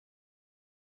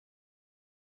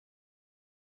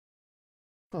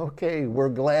Okay, we're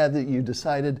glad that you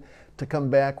decided to come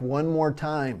back one more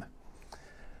time.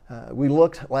 We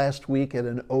looked last week at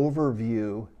an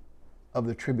overview of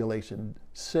the tribulation,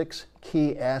 6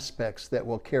 key aspects that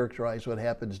will characterize what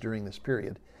happens during this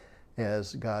period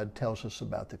as God tells us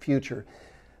about the future.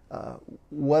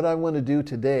 What I want to do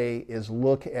today is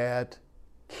look at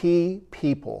key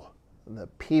people, the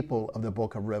people of the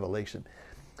book of Revelation.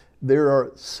 There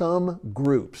are some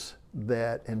groups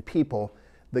and people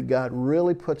that God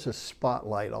really puts a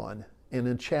spotlight on. And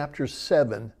in chapter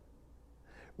 7,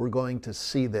 we're going to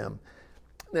see them.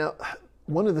 Now,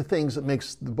 one of the things that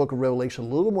makes the book of Revelation a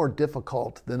little more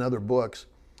difficult than other books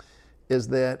is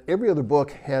that every other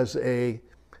book has a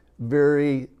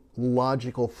very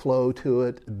logical flow to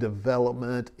it,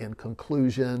 development and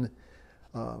conclusion.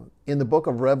 In the book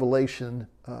of Revelation,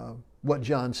 what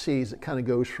John sees, it kind of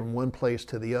goes from one place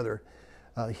to the other.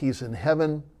 He's in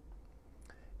heaven.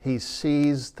 He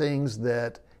sees things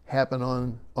that happen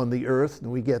on the earth,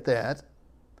 and we get that.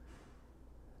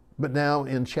 But now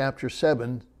in chapter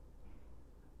 7,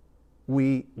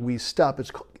 we stop.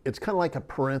 It's kind of like a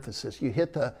parenthesis. You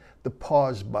hit the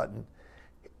pause button,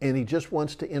 and he just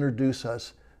wants to introduce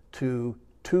us to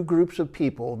 2 groups of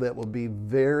people that will be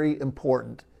very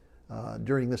important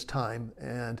during this time.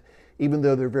 And even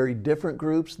though they're very different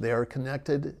groups, they are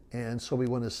connected, and so we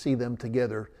want to see them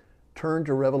together. Turn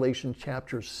to Revelation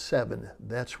chapter 7.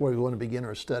 That's where we want to begin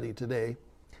our study today.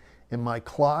 And my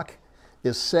clock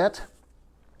is set.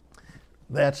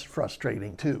 That's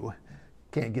frustrating too.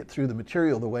 Can't get through the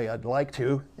material the way I'd like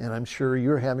to, and I'm sure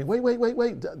you're having wait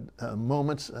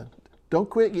moments. Don't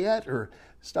quit yet, or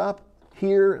stop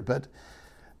here. But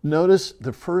notice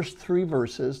the first 3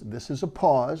 verses. This is a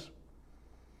pause.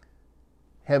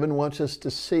 Heaven wants us to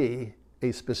see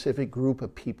a specific group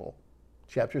of people.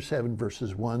 Chapter 7,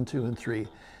 verses 1, 2, and 3.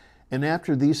 And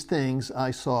after these things,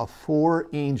 I saw 4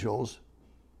 angels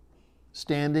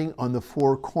standing on the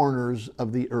 4 corners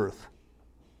of the earth,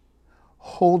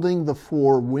 holding the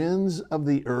 4 winds of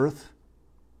the earth,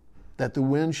 that the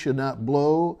wind should not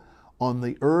blow on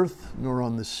the earth, nor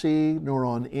on the sea, nor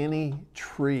on any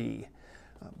tree.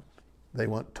 They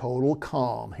want total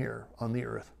calm here on the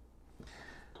earth.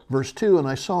 Verse 2, and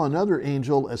I saw another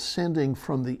angel ascending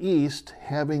from the east,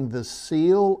 having the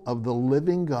seal of the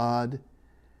living God,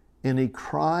 and he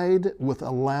cried with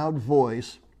a loud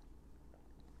voice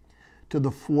to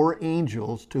the 4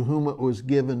 angels to whom it was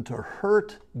given to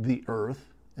hurt the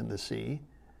earth and the sea,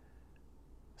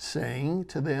 saying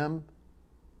to them,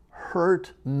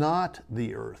 hurt not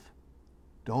the earth.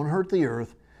 Don't hurt the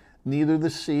earth, neither the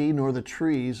sea nor the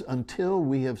trees, until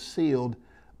we have sealed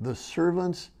the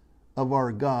servants of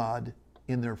our God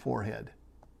in their forehead.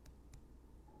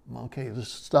 Okay,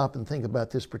 let's stop and think about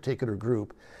this particular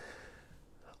group.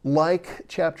 Like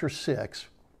chapter 6,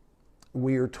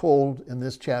 we are told in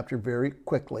this chapter very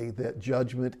quickly that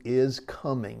judgment is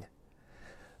coming.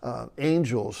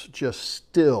 Angels just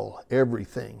still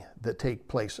everything that take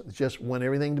place. Just want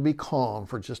everything to be calm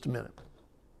for just a minute.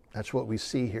 That's what we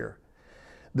see here.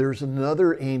 There's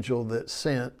another angel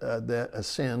that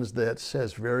ascends that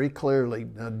says very clearly,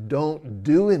 now don't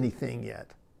do anything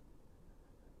yet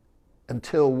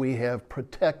until we have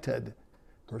protected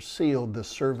or sealed the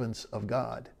servants of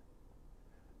God.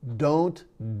 Don't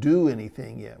do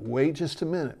anything yet. Wait just a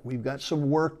minute. We've got some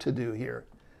work to do here.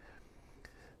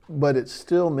 But it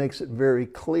still makes it very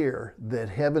clear that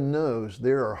heaven knows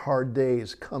there are hard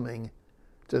days coming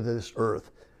to this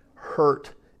earth.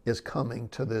 Hurt is coming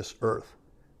to this earth.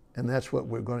 And that's what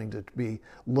we're going to be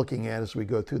looking at as we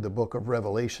go through the book of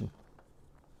Revelation.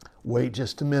 Wait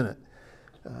just a minute.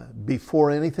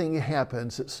 Before anything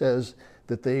happens, it says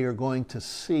that they are going to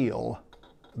seal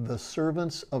the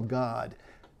servants of God.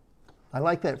 I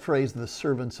like that phrase, the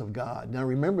servants of God. Now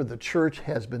remember, the church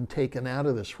has been taken out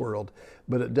of this world,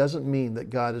 but it doesn't mean that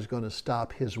God is going to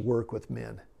stop his work with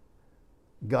men.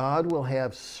 God will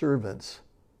have servants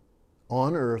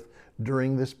on earth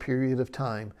during this period of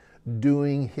time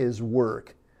doing his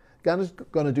work. God is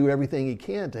going to do everything he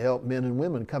can to help men and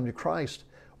women come to Christ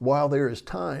while there is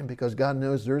time, because God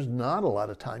knows there's not a lot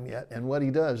of time yet, and what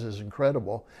he does is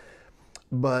incredible.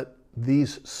 But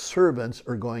these servants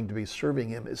are going to be serving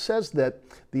him. It says that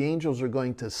the angels are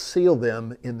going to seal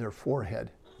them in their forehead.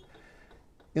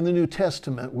 In the New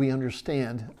Testament, we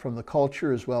understand from the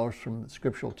culture as well as from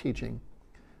scriptural teaching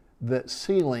that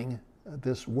sealing,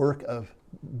 this work of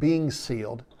being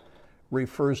sealed,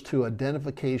 refers to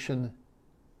identification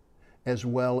as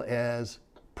well as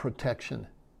protection.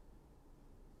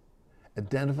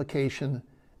 Identification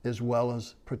as well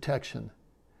as protection.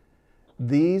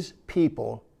 These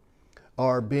people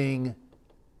are being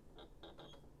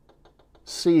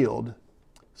sealed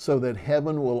so that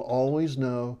heaven will always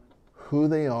know who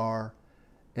they are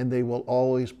and they will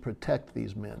always protect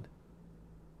these men.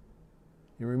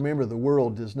 You remember, the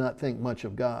world does not think much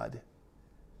of God,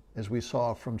 as we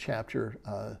saw from chapter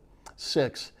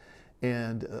 6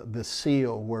 and the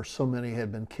seal where so many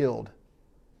had been killed.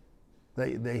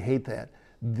 They hate that.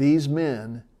 These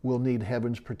men will need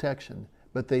heaven's protection,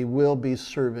 but they will be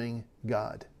serving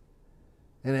God.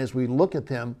 And as we look at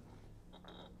them,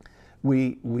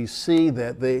 we see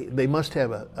that they must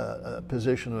have a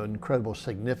position of incredible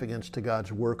significance to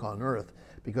God's work on earth,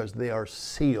 because they are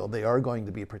sealed. They are going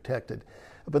to be protected.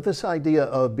 But this idea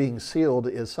of being sealed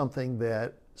is something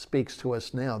that speaks to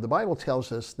us now. The Bible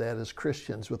tells us that as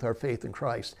Christians, with our faith in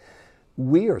Christ,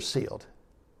 we are sealed.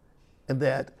 And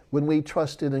that when we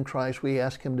trusted in Christ, we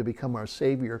asked Him to become our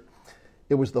Savior.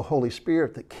 It was the Holy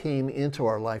Spirit that came into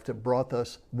our life that brought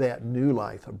us that new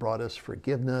life. It brought us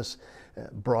forgiveness,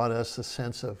 brought us a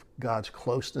sense of God's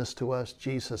closeness to us,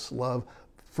 Jesus' love.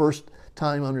 First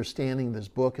time understanding this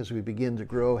book as we begin to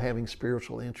grow, having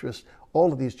spiritual interests,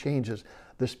 all of these changes.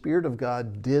 The Spirit of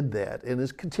God did that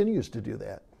and continues to do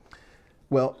that.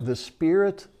 Well, the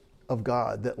Spirit of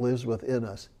God that lives within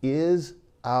us is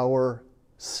our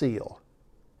seal.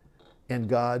 And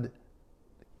God,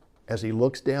 as He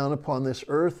looks down upon this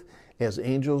earth, as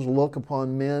angels look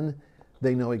upon men,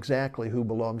 they know exactly who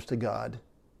belongs to God.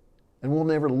 And we'll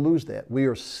never lose that. We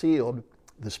are sealed,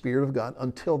 the Spirit of God,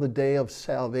 until the day of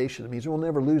salvation. It means we'll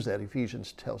never lose that.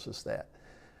 Ephesians tells us that.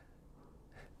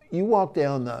 You walk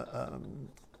down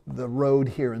the road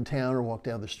here in town, or walk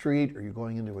down the street, or you're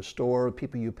going into a store,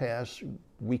 people you pass,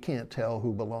 we can't tell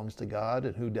who belongs to God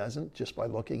and who doesn't just by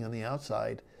looking on the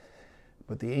outside.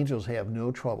 But the angels have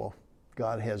no trouble.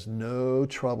 God has no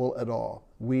trouble at all.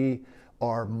 We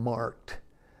are marked.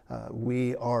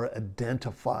 We are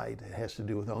identified. It has to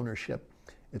do with ownership.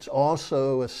 It's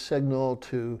also a signal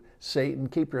to Satan,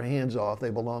 keep your hands off, they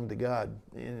belong to God.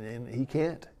 And he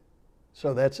can't.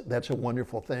 So that's a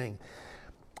wonderful thing.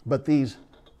 But these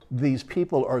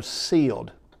people are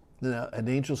sealed. Now, an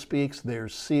angel speaks, they're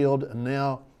sealed. And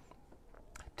now,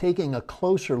 taking a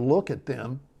closer look at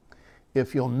them,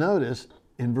 if you'll notice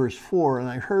in verse 4, and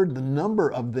I heard the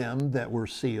number of them that were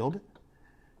sealed,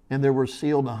 and there were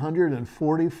sealed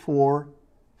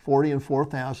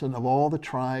 144,000 of all the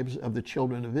tribes of the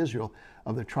children of Israel.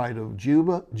 Of the tribe of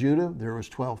Judah, there was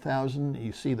 12,000.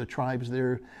 You see the tribes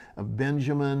there of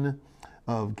Benjamin,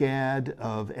 of Gad,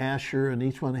 of Asher, and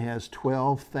each one has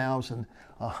 12,000,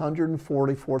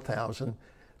 144,000,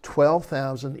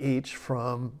 12,000 each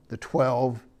from the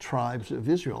 12 tribes of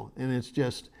Israel. And it's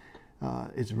just,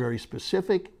 it's very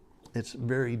specific, it's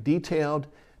very detailed.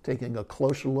 Taking a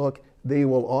closer look, they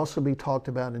will also be talked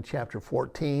about in chapter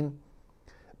 14.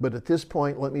 But at this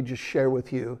point, let me just share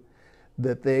with you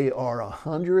that they are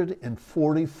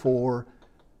 144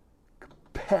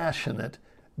 passionate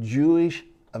Jewish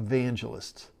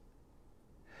evangelists.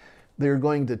 They're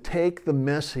going to take the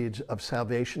message of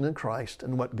salvation in Christ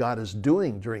and what God is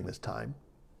doing during this time,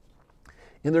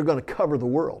 and they're going to cover the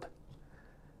world.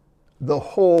 The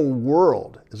whole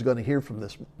world is going to hear from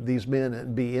these men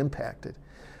and be impacted.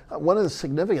 One of the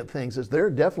significant things is they're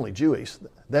definitely Jewish.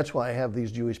 That's why I have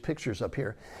these Jewish pictures up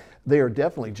here. They are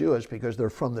definitely Jewish because they're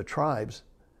from the tribes.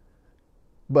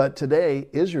 But today,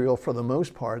 Israel, for the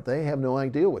most part, they have no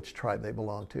idea which tribe they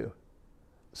belong to.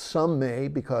 Some may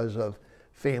because of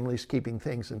families keeping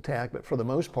things intact, but for the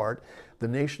most part, the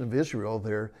nation of Israel,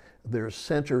 their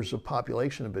centers of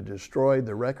population have been destroyed,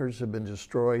 their records have been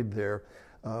destroyed, their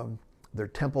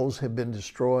temples have been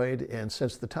destroyed, and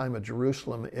since the time of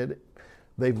Jerusalem,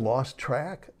 they've lost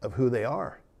track of who they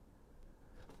are.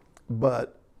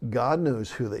 But God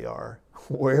knows who they are,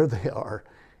 where they are,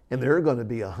 and there are going to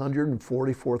be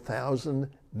 144,000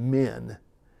 men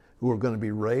who are going to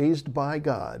be raised by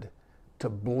God to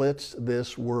blitz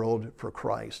this world for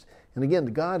Christ. And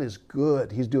again, God is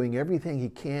good. He's doing everything He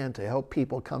can to help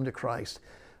people come to Christ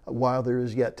while there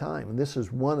is yet time. And this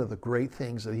is one of the great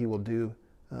things that He will do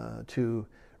to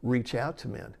reach out to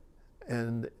men.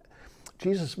 And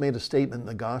Jesus made a statement in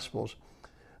the Gospels,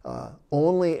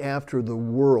 only after the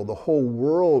whole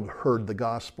world heard the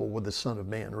gospel will the Son of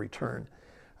Man return.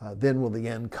 Then will the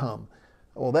end come.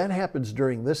 Well, that happens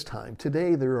during this time.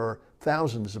 Today there are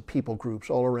thousands of people groups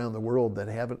all around the world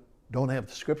that don't have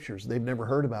the scriptures. They've never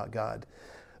heard about God.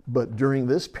 But during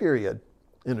this period,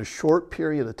 in a short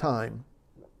period of time,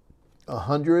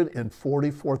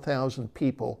 144,000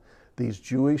 people, these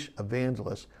Jewish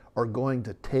evangelists, are going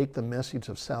to take the message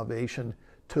of salvation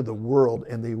to the world,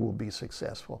 and they will be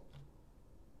successful.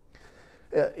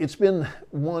 It's been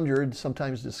wondered,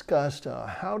 sometimes discussed,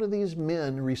 how do these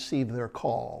men receive their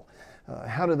call?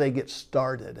 How do they get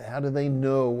started? How do they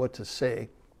know what to say?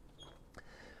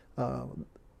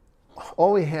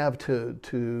 All we have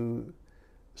to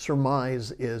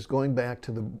surmise is going back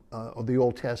to the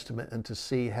Old Testament and to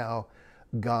see how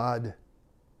God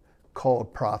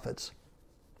called prophets.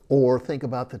 Or think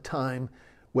about the time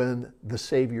when the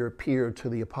Savior appeared to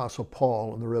the Apostle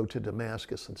Paul on the road to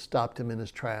Damascus and stopped him in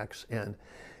his tracks and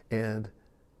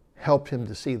helped him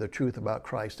to see the truth about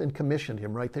Christ and commissioned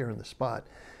him right there in the spot.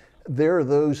 There are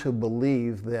those who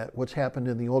believe that what's happened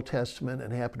in the Old Testament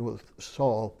and happened with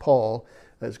Paul,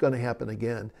 is going to happen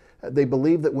again. They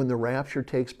believe that when the rapture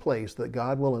takes place, that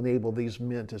God will enable these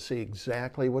men to see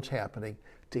exactly what's happening,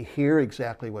 to hear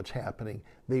exactly what's happening.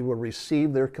 They will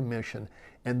receive their commission,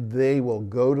 and they will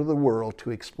go to the world to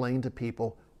explain to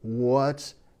people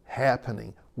what's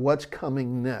happening, what's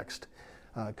coming next.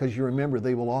 Because you remember,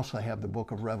 they will also have the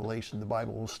book of Revelation. The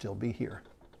Bible will still be here.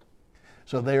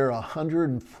 So there are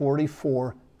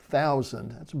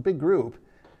 144,000. That's a big group,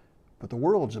 but the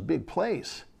world's a big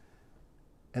place.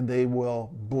 And they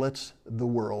will blitz the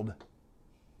world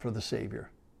for the Savior.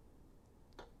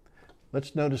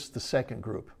 Let's notice the second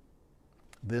group.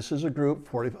 This is a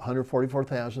group,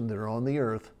 144,000 that are on the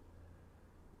earth.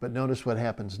 But notice what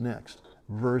happens next.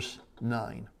 Verse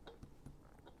 9.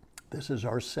 This is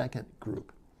our second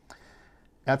group.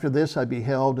 After this I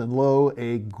beheld, and lo,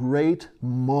 a great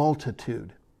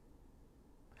multitude,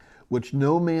 which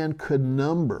no man could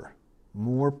number,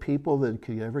 more people than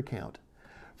could ever count,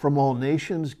 from all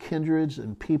nations, kindreds,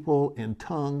 and people and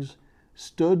tongues,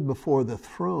 stood before the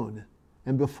throne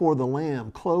and before the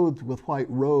Lamb, clothed with white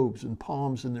robes and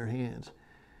palms in their hands,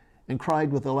 and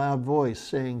cried with a loud voice,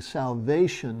 saying,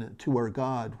 Salvation to our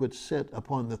God, which sit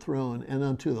upon the throne, and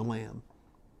unto the Lamb.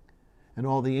 And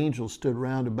all the angels stood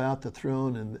round about the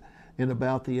throne and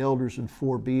about the elders and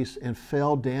four beasts, and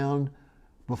fell down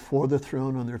before the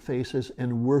throne on their faces,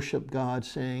 and worshiped God,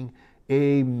 saying,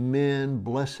 Amen,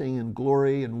 blessing and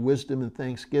glory and wisdom and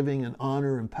thanksgiving and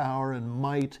honor and power and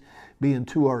might be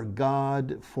unto our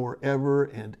God forever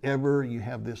and ever. You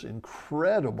have this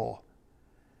incredible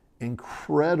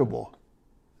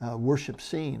worship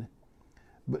scene.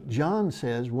 But John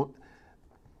says, one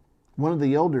of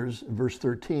the elders, verse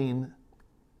 13,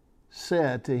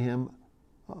 said to him,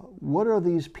 what are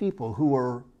these people who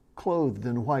are clothed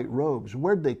in white robes?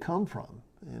 Where'd they come from?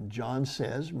 And John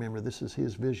says, remember, this is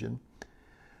his vision,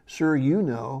 Sir, you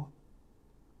know.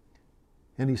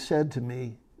 And he said to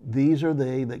me, these are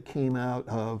they that came out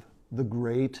of the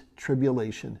great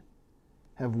tribulation,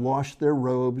 have washed their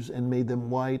robes and made them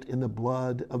white in the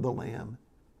blood of the Lamb.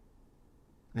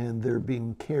 And they're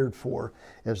being cared for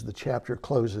as the chapter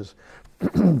closes.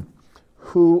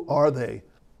 Who are they?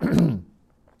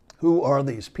 Who are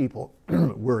these people?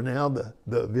 Where now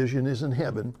the vision is in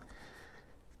heaven.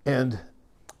 And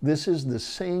this is the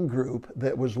same group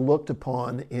that was looked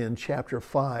upon in chapter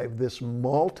 5, this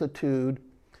multitude,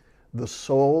 the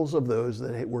souls of those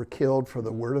that were killed for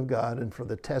the word of God and for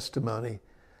the testimony,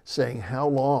 saying, how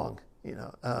long?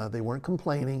 They weren't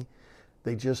complaining.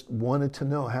 They just wanted to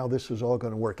know how this was all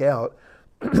going to work out.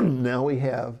 Now we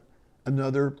have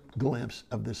another glimpse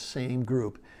of the same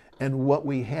group. And what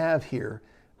we have here,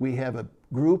 we have a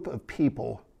group of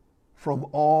people from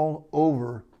all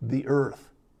over the earth.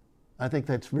 I think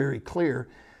that's very clear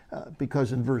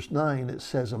because in verse 9 it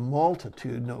says a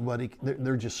multitude.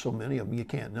 There are just so many of them, you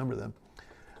can't number them.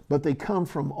 But they come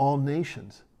from all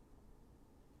nations,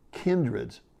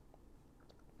 kindreds,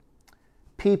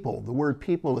 people. The word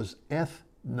people is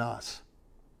ethnos,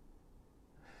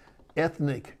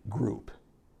 ethnic group.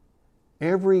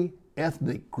 Every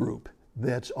ethnic group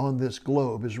that's on this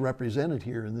globe is represented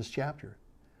here in this chapter.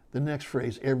 The next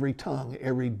phrase, every tongue,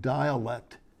 every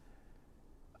dialect.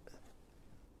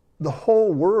 The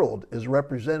whole world is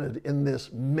represented in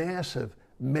this massive,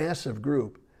 massive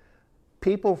group.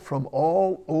 People from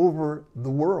all over the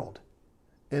world.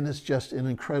 And it's just an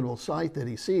incredible sight that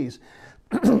he sees.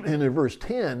 And in verse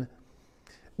 10,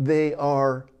 they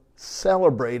are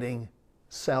celebrating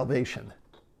salvation.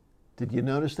 Did you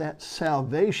notice that?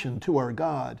 Salvation to our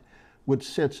God, which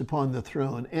sits upon the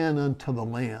throne, and unto the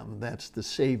Lamb. That's the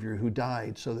Savior who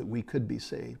died so that we could be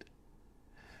saved.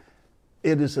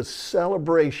 It is a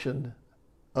celebration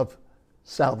of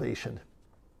salvation.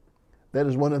 That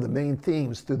is one of the main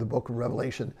themes through the book of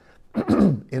Revelation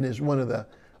and is one of the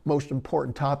most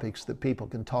important topics that people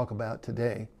can talk about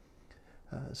today.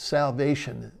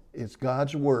 Salvation is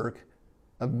God's work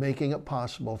of making it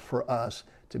possible for us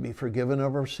to be forgiven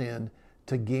of our sin,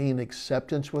 to gain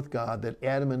acceptance with God that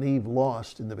Adam and Eve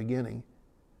lost in the beginning.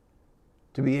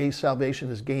 To be salvation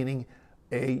is gaining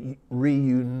a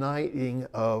reuniting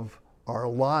of our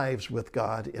lives with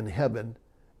God in heaven.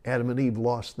 Adam and Eve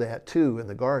lost that too in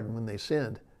the garden when they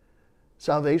sinned.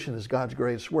 Salvation is God's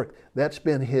greatest work. That's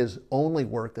been his only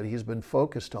work that he's been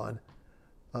focused on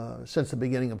since the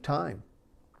beginning of time.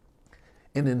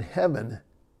 And in heaven,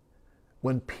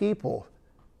 when people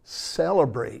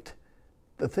celebrate,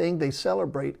 the thing they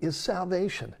celebrate is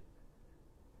salvation.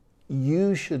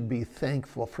 You should be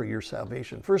thankful for your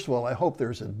salvation. First of all, I hope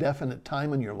there's a definite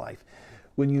time in your life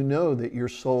when you know that your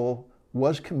soul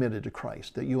was committed to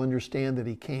Christ, that you understand that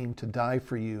he came to die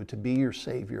for you, to be your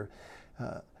Savior,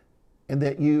 and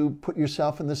that you put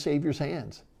yourself in the Savior's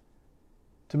hands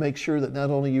to make sure that not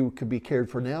only you could be cared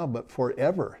for now, but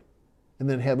forever, and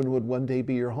that heaven would one day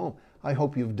be your home. I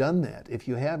hope you've done that. If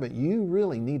you haven't, you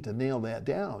really need to nail that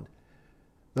down.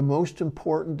 The most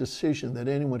important decision that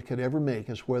anyone could ever make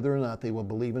is whether or not they will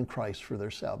believe in Christ for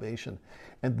their salvation.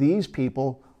 And these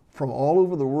people from all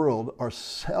over the world are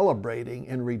celebrating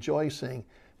and rejoicing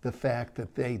the fact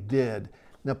that they did.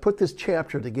 Now put this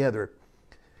chapter together.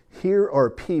 Here are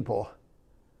people,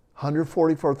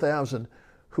 144,000,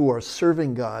 who are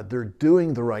serving God. They're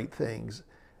doing the right things.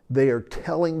 They are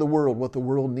telling the world what the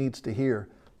world needs to hear.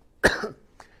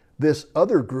 This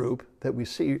other group that we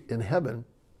see in heaven,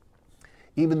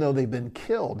 even though they've been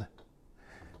killed,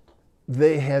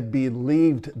 they have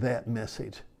believed that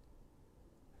message.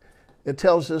 It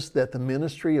tells us that the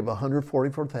ministry of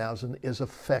 144,000 is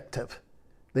effective.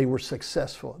 They were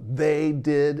successful. They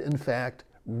did, in fact,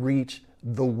 reach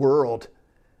the world.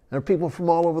 There are people from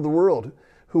all over the world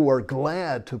who are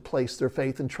glad to place their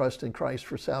faith and trust in Christ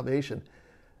for salvation,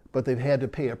 but they've had to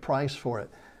pay a price for it.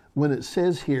 When it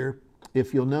says here,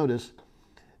 if you'll notice,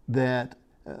 that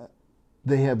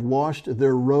they have washed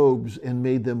their robes and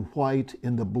made them white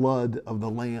in the blood of the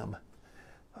Lamb.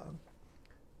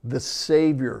 The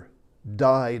Savior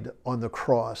died on the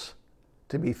cross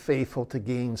to be faithful to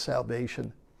gain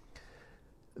salvation.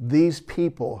 These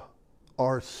people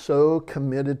are so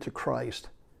committed to Christ,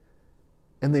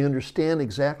 and they understand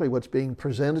exactly what's being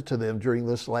presented to them during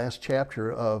this last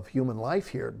chapter of human life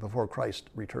here before Christ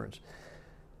returns.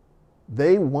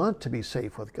 They want to be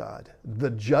safe with God.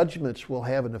 The judgments will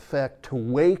have an effect to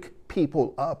wake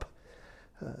people up,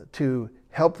 to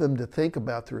help them to think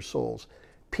about their souls.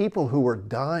 People who are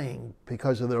dying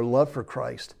because of their love for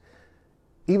Christ,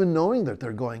 even knowing that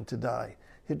they're going to die,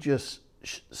 it just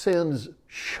sends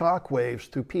shockwaves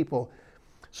through people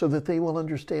so that they will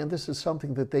understand this is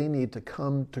something that they need to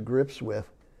come to grips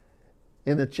with.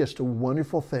 And it's just a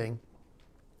wonderful thing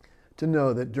to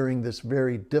know that during this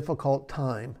very difficult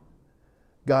time,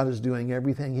 God is doing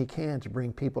everything he can to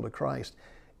bring people to Christ.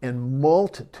 And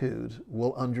multitudes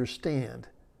will understand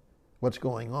what's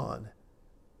going on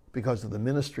because of the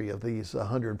ministry of these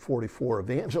 144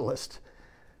 evangelists.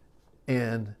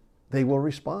 And they will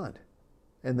respond.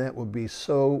 And that would be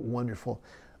so wonderful.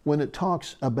 When it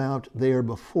talks about they are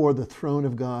before the throne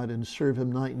of God and serve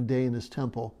him night and day in his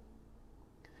temple,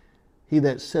 he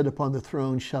that sat upon the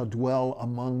throne shall dwell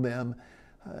among them.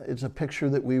 It's a picture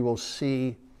that we will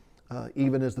see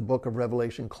even as the book of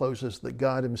Revelation closes, that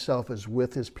God himself is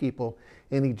with his people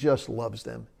and he just loves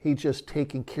them. He's just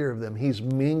taking care of them. He's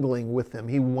mingling with them.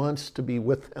 He wants to be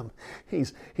with them.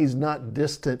 He's not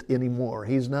distant anymore.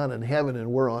 He's not in heaven and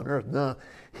we're on earth. No,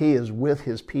 he is with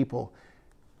his people.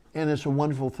 And it's a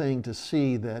wonderful thing to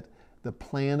see that the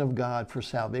plan of God for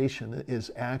salvation is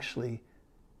actually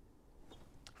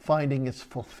finding its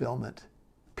fulfillment.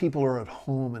 People are at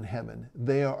home in heaven.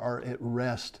 They are at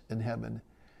rest in heaven.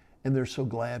 And they're so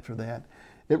glad for that.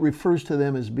 It refers to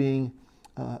them as being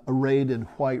arrayed in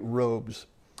white robes.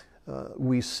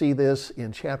 We see this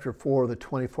in chapter 4, the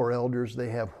 24 elders, they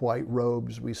have white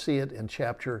robes. We see it in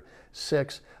chapter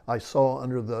 6. I saw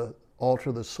under the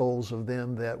altar the souls of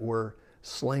them that were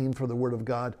slain for the word of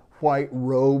God. White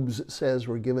robes, it says,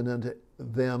 were given unto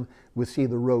them. We see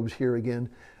the robes here again.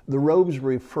 The robes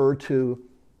refer to,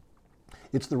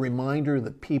 it's the reminder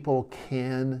that people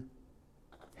can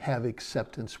have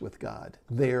acceptance with God.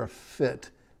 They are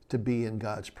fit to be in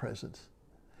God's presence.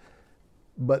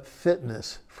 But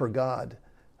fitness for God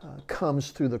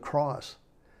comes through the cross.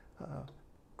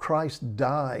 Christ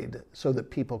died so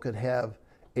that people could have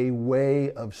a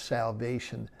way of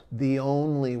salvation, the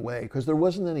only way, because there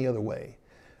wasn't any other way.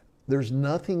 There's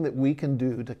nothing that we can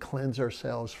do to cleanse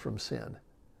ourselves from sin.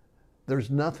 There's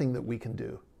nothing that we can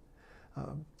do.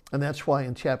 And that's why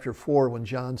in chapter 4, when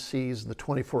John sees the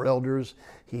 24 elders,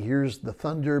 he hears the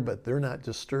thunder, but they're not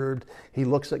disturbed. He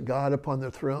looks at God upon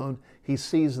the throne. He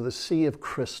sees the sea of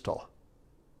crystal,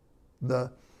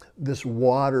 this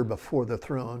water before the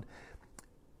throne.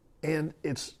 And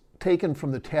it's taken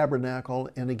from the tabernacle,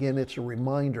 and again, it's a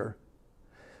reminder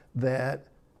that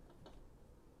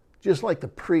Just like the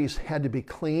priests had to be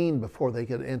clean before they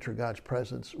could enter God's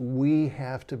presence, we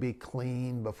have to be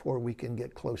clean before we can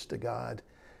get close to God.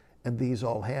 And these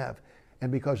all have.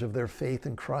 And because of their faith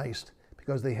in Christ,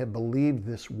 because they have believed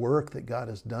this work that God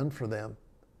has done for them,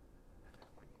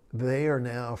 they are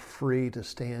now free to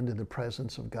stand in the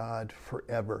presence of God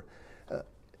forever.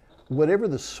 Whatever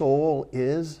the soul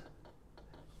is,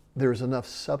 there's enough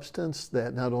substance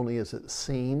that not only is it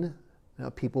seen, now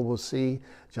people will see,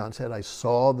 John said, I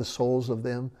saw the souls of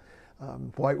them.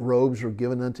 White robes were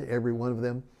given unto every one of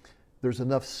them. There's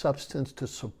enough substance to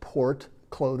support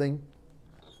clothing,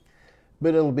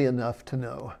 but it'll be enough to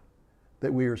know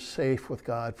that we are safe with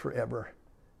God forever.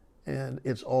 And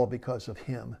it's all because of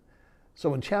him.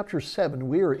 So in chapter 7,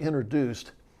 we are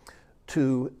introduced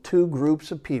to two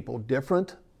groups of people,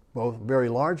 different, both very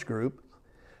large group,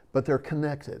 but they're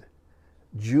connected.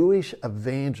 Jewish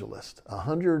evangelists,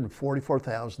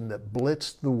 144,000 that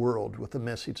blitzed the world with the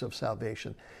message of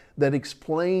salvation, that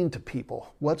explained to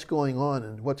people what's going on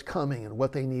and what's coming and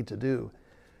what they need to do.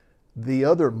 The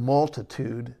other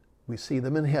multitude, we see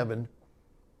them in heaven.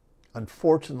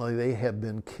 Unfortunately, they have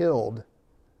been killed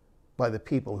by the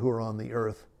people who are on the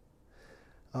earth.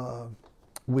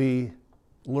 We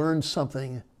learn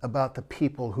something about the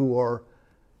people who are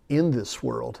in this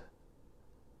world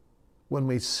when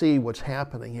we see what's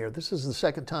happening here. This is the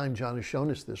second time John has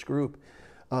shown us this group.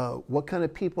 What kind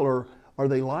of people are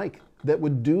they like that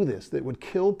would do this, that would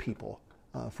kill people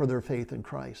for their faith in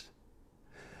Christ?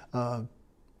 Are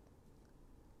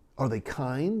they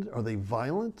kind? Are they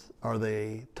violent? Are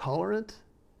they tolerant?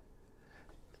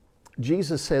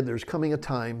 Jesus said there's coming a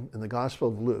time in the Gospel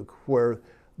of Luke where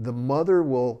the mother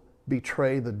will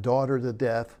betray the daughter to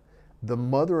death, the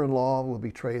mother-in-law will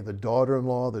betray the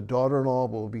daughter-in-law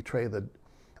will betray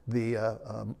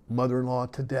the mother-in-law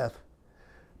to death.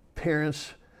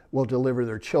 Parents will deliver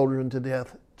their children to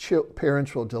death.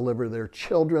 Parents will deliver their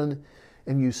children.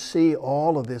 And you see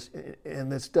all of this,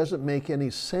 and this doesn't make any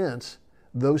sense.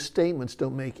 Those statements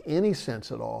don't make any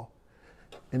sense at all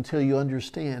until you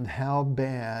understand how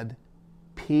bad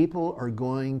people are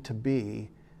going to be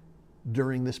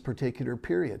during this particular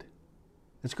period.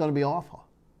 It's going to be awful.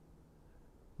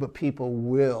 But people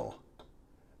will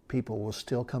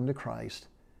still come to Christ,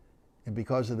 and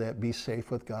because of that, be safe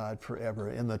with God forever.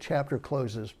 And the chapter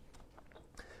closes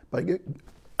by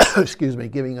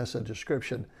giving us a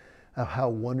description of how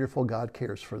wonderful God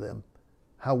cares for them,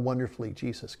 how wonderfully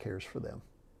Jesus cares for them.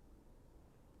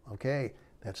 Okay,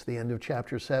 that's the end of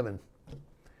chapter 7.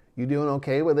 You doing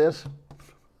okay with this?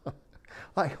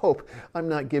 I hope I'm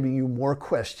not giving you more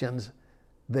questions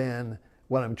than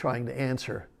what I'm trying to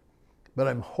answer. But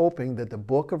I'm hoping that the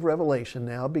book of Revelation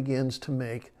now begins to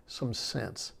make some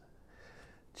sense.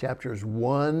 Chapters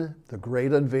 1, the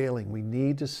great unveiling. We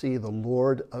need to see the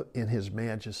Lord in his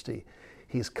majesty.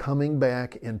 He's coming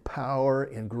back in power,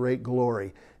 in great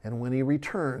glory. And when he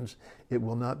returns, it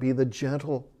will not be the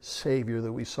gentle Savior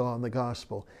that we saw in the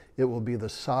gospel. It will be the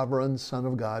sovereign Son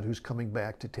of God who's coming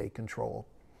back to take control.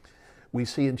 We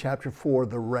see in chapter 4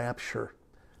 the rapture.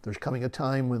 There's coming a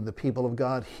time when the people of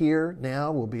God here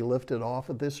now will be lifted off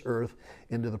of this earth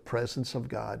into the presence of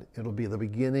God. It'll be the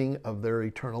beginning of their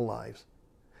eternal lives.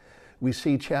 We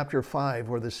see chapter 5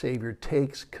 where the Savior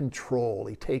takes control.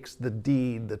 He takes the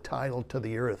deed, the title to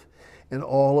the earth, and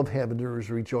all of heaven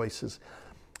rejoices.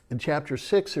 In chapter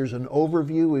 6, there's an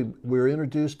overview. We're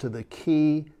introduced to the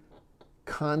key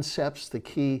concepts, the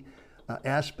key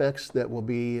aspects that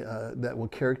will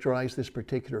characterize this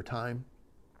particular time.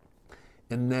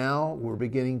 And now we're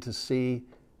beginning to see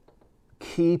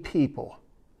key people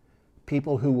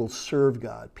who will serve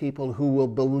God, people who will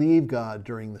believe God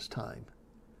during this time.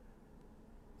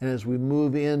 And as we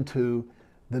move into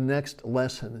the next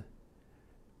lesson,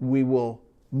 we will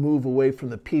move away from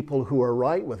the people who are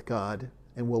right with God,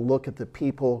 and we'll look at the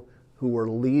people who are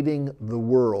leading the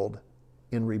world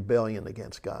in rebellion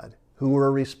against God, who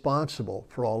are responsible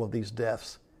for all of these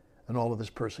deaths and all of this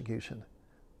persecution.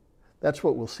 That's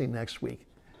what we'll see next week.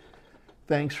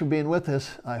 Thanks for being with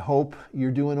us. I hope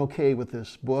you're doing okay with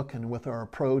this book and with our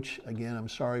approach. Again, I'm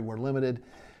sorry we're limited,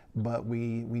 but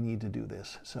we need to do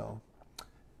this. So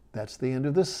that's the end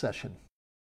of this session.